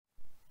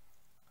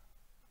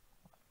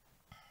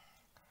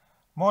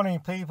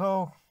Morning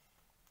people.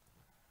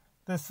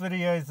 This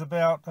video is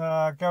about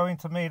going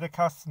to meet a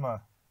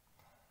customer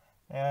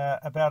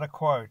about a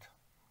quote.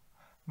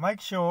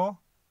 Make sure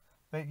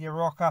that you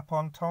rock up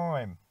on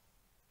time.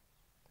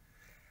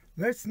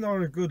 That's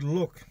not a good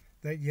look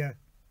that you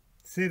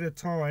set a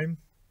time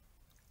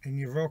and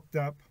you rocked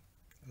up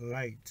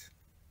late.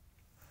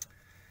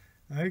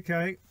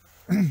 Okay,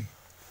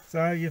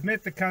 so you've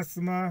met the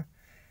customer.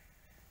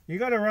 You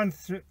got to run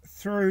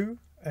through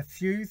a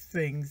few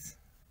things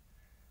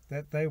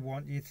that they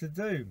want you to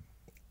do,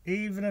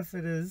 even if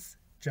it is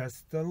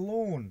just the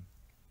lawn.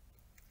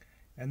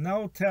 And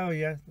they'll tell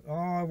you, oh,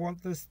 I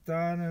want this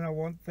done and I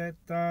want that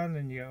done,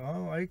 and you,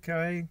 oh,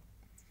 okay.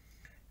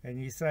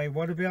 And you say,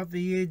 what about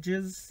the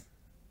edges?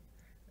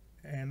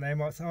 And they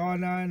might say, oh,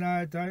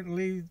 no, don't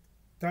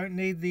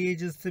need the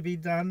edges to be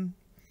done.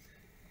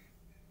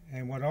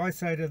 And what I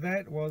say to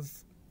that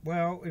was,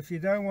 well, if you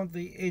don't want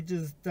the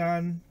edges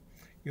done,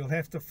 you'll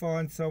have to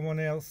find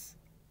someone else,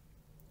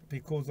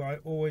 because I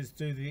always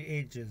do the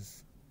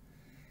edges.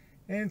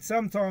 And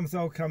sometimes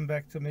they'll come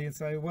back to me and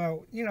say,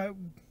 well, you know,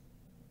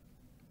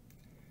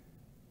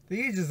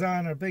 the edges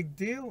aren't a big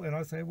deal. And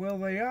I say, well,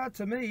 they are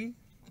to me,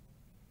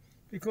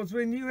 because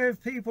when you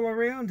have people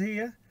around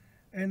here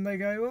and they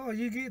go, oh,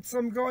 you get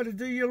some guy to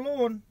do your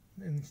lawn,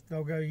 and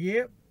they'll go,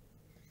 yep.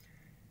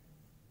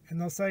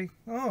 And they'll say,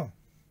 oh,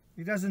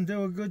 he doesn't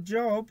do a good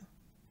job,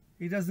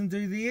 he doesn't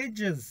do the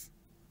edges.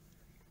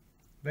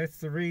 That's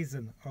the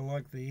reason I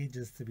like the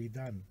edges to be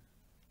done.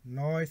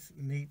 Nice,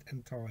 neat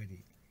and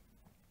tidy.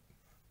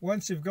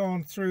 Once you've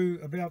gone through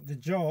about the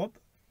job,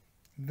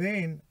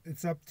 then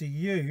it's up to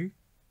you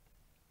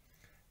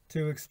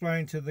to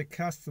explain to the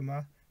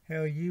customer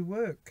how you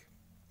work.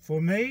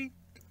 For me,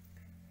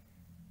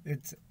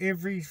 it's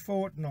every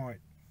fortnight,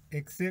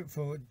 except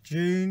for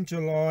June,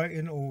 July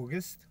and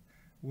August,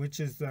 which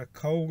is the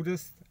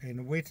coldest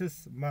and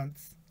wettest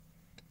months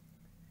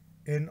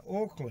in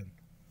Auckland.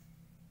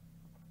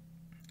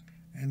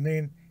 And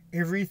then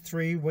every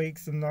 3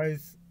 weeks in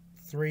those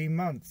 3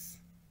 months,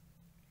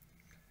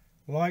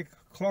 like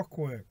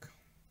clockwork.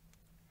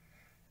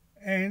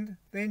 And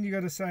then you got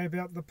to say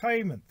about the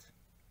payment.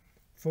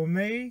 For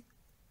me,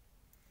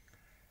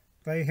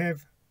 they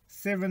have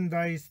 7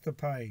 days to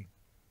pay.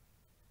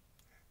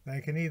 They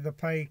can either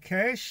pay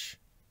cash,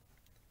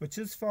 which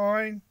is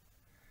fine,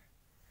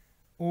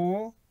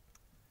 or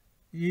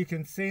you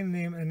can send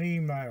them an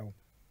email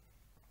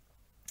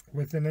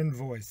with an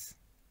invoice,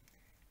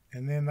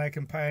 and then they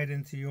can pay it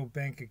into your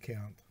bank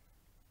account.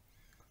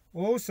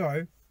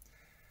 Also,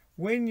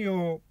 when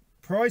you're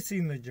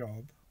pricing the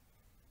job,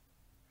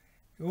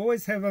 you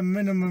always have a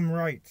minimum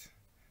rate.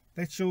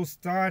 That's your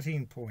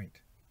starting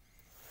point.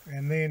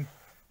 And then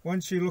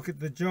once you look at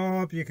the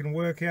job, you can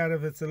work out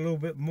if it's a little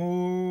bit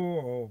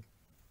more or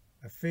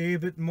a fair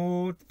bit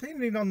more,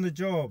 depending on the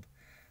job.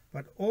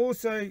 But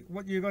also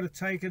what you've got to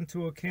take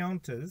into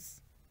account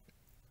is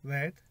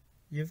that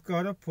you've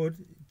got to put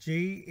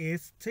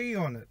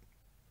GST on it.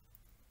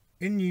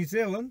 In New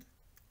Zealand,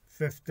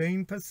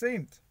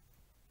 15%.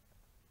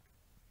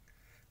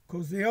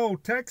 Because the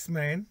old tax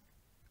man,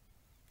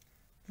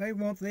 they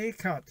want their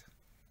cut.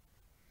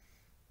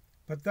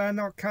 But they're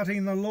not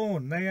cutting the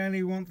lawn, they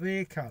only want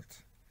their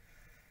cut.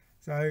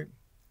 So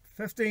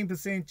 15%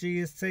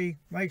 GST,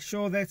 make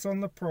sure that's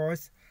on the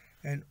price,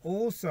 and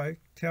also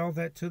tell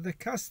that to the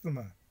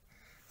customer.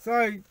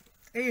 So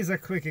here's a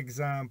quick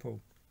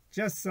example.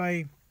 Just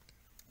say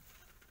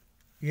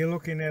you're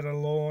looking at a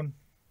lawn,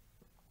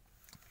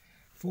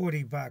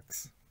 40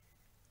 bucks.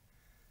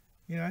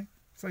 You know,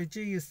 so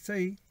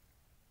GST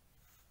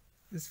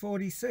is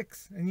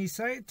 46, and you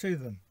say it to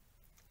them.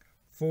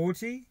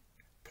 40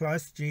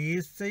 plus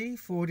GST,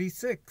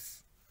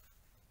 46.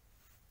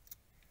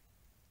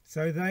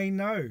 So they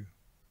know.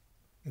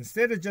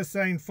 Instead of just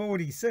saying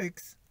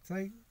 46,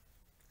 say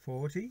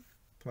 40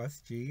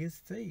 plus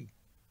GST.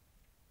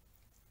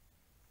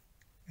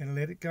 And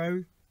let it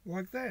go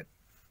like that.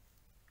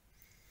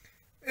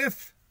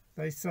 If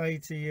they say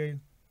to you,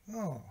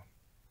 oh,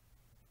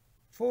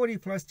 40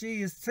 plus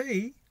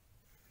GST,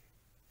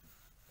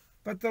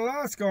 but the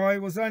last guy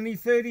was only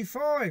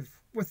 35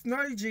 with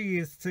no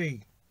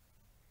GST.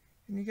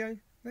 And you go,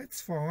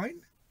 that's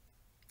fine.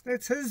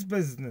 That's his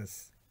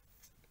business.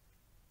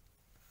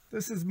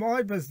 This is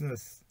my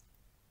business.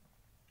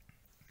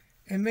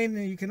 And then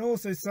you can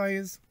also say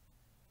is,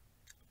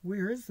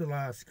 where is the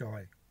last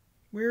guy?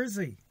 Where is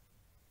he?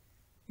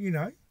 You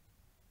know,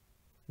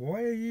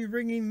 why are you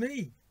ringing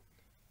me?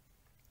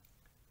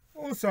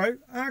 Also,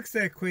 ask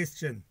that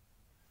question.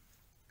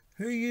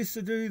 Who used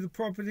to do the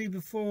property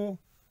before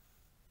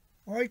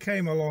I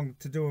came along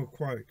to do a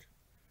quote?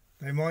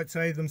 They might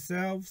say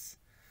themselves.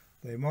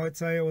 They might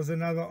say it was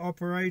another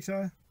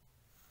operator.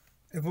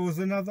 If it was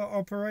another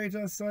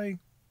operator, say,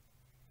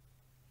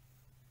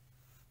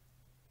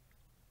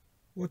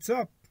 what's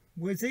up?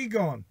 Where's he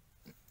gone?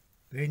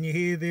 Then you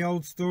hear the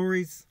old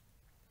stories.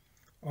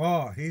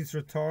 Oh, he's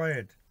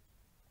retired.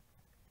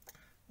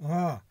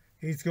 Ah,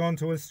 he's gone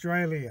to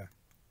Australia.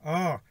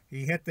 Ah,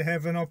 he had to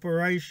have an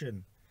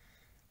operation.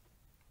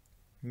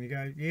 And you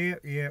go,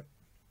 yeah,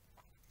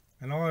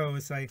 And I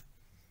always say,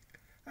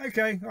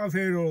 okay, I've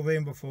heard all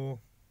them before.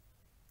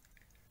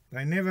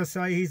 They never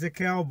say he's a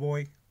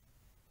cowboy,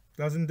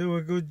 doesn't do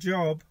a good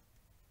job.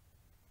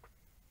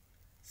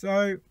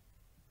 So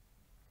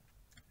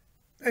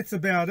that's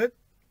about it.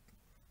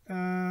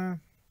 But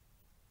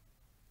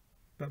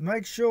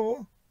make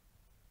sure,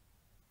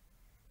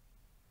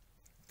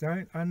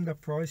 don't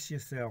underprice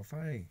yourself,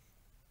 eh?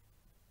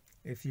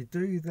 If you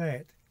do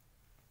that,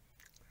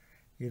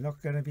 you're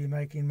not going to be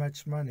making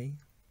much money.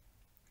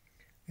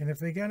 And if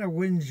they're going to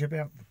whinge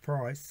about the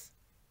price,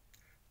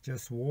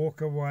 just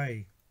walk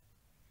away.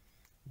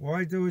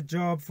 Why do a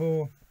job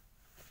for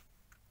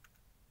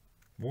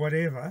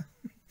whatever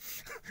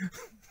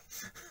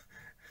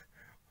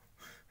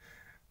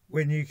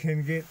when you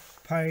can get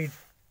paid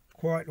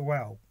quite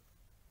well?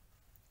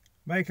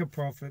 Make a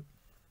profit,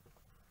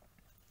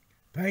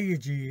 pay your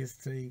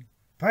GST,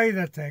 pay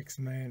the tax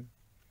man,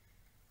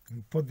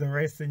 and put the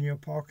rest in your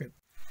pocket.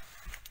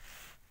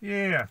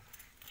 Yeah,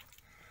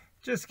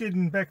 just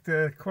getting back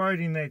to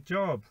quoting that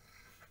job.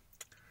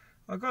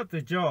 I got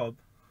the job.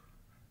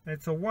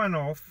 It's a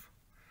one-off.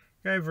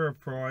 Gave her a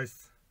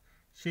price.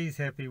 She's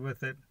happy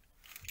with it.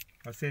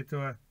 I said to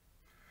her,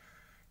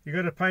 you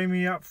got to pay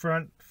me up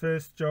front,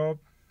 first job.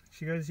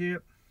 She goes,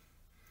 yep.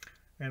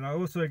 And I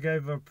also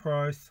gave her a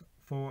price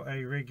for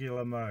a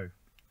regular mow.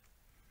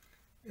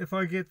 If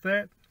I get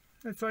that,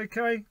 it's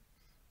okay,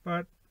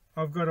 but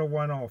I've got a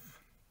one-off.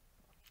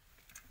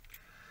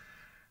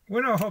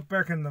 When I hopped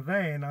back in the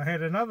van, I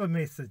had another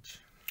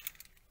message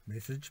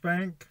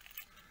bank.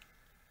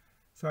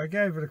 So I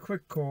gave it a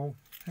quick call,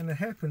 and it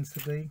happens to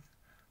be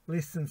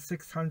less than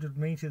 600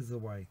 meters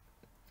away.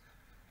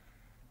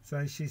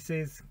 So she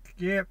says,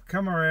 yep,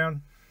 come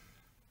around.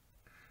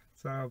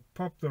 So I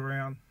popped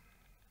around,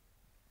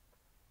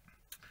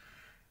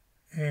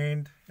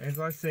 and as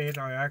I said,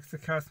 I asked the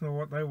customer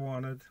what they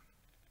wanted.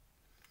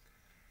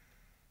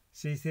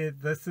 She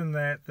said this and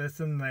that, this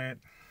and that.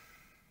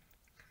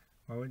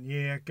 I went,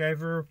 yeah, gave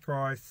her a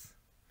price,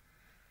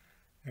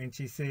 and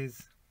she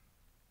says,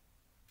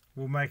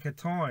 we'll make a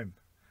time.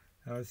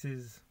 And I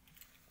says,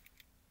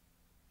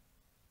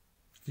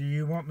 do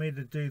you want me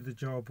to do the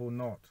job or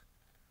not?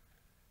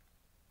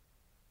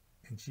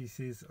 And she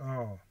says,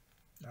 oh,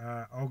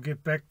 I'll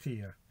get back to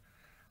you.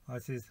 I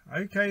says,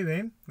 okay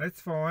then,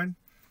 that's fine.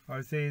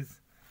 I says,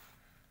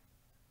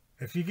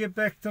 if you get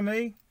back to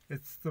me,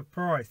 it's the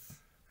price.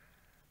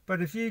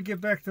 But if you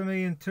get back to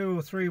me in 2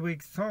 or 3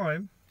 weeks'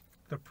 time,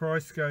 the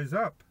price goes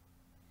up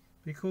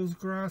because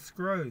grass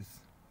grows.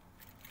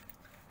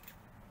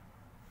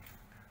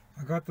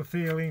 I got the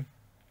feeling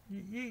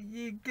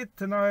you get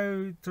to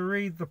know, to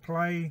read the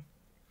play.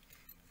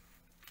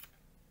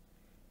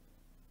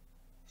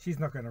 She's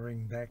not going to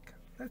ring back.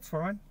 That's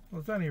fine.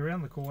 Well, it's only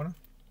around the corner.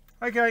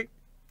 Okay,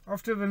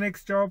 off to the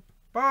next job.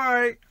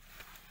 Bye.